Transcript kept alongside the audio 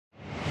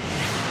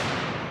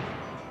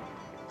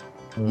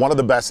one of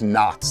the best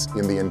knots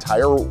in the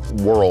entire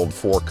world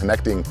for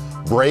connecting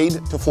braid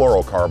to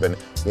fluorocarbon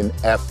in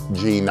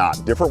FG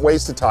knot. Different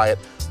ways to tie it.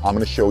 I'm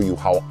gonna show you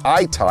how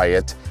I tie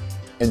it.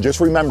 And just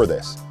remember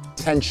this,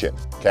 tension,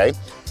 okay?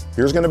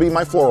 Here's gonna be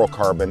my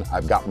fluorocarbon.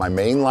 I've got my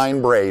main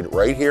line braid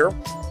right here.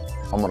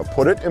 I'm gonna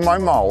put it in my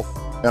mouth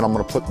and I'm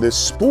gonna put this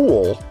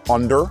spool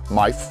under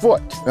my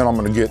foot. And I'm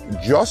gonna get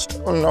just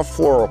enough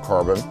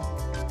fluorocarbon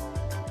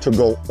to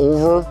go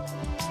over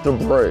the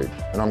braid.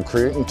 And I'm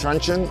creating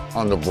tension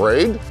on the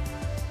braid,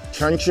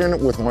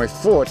 tension with my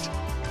foot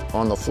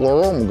on the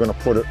fluoro. I'm gonna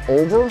put it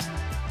over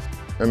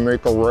and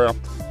make a wrap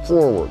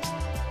forward,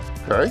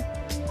 okay?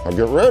 Now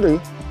get ready,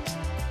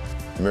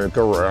 make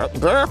a wrap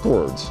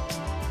backwards.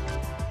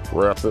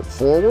 Wrap it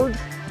forward,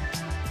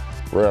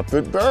 wrap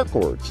it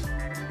backwards.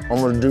 I'm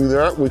gonna do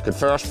that. We could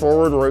fast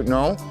forward right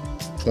now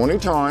 20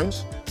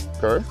 times,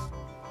 okay?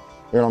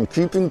 And I'm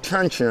keeping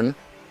tension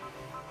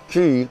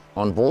key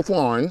on both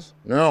lines.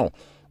 Now,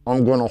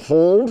 I'm gonna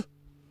hold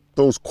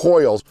those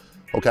coils,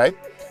 okay?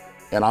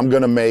 And I'm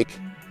gonna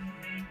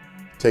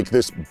take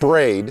this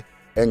braid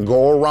and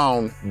go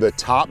around the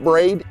top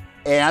braid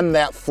and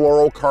that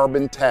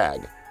fluorocarbon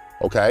tag,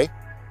 okay?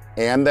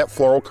 And that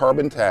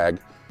fluorocarbon tag.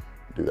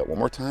 Do that one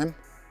more time.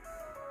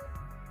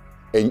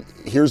 And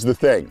here's the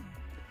thing.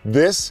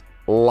 This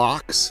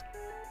locks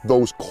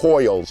those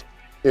coils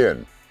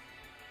in.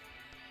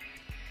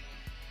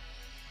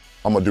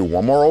 I'm gonna do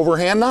one more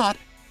overhand knot.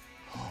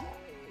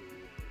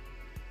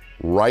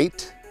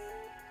 Right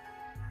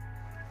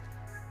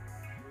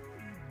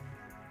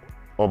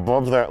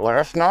above that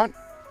last knot.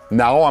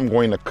 Now I'm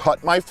going to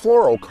cut my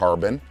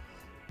fluorocarbon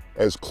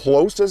as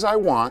close as I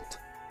want.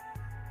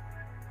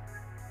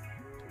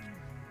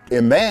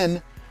 And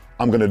then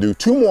I'm gonna do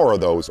 2 more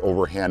of those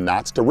overhand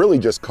knots to really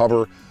just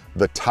cover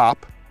the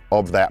top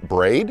of that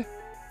braid.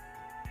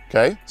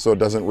 Okay, so it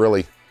doesn't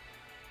really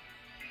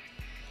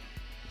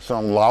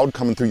sound loud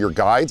coming through your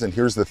guides. And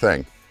here's the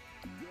thing.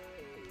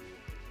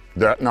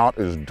 That knot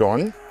is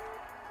done.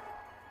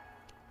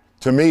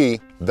 To me,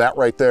 that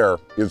right there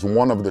is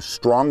one of the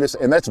strongest,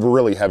 and that's a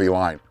really heavy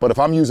line. But if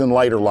I'm using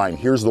lighter line,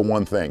 here's the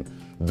one thing.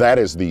 That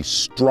is the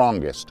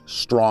strongest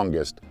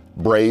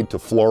braid to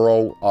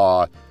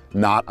fluoro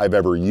knot I've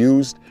ever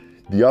used.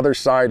 The other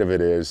side of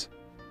it is,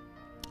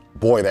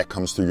 boy, that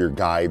comes through your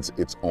guides.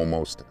 It's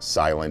almost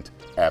silent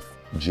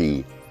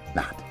FG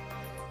knot.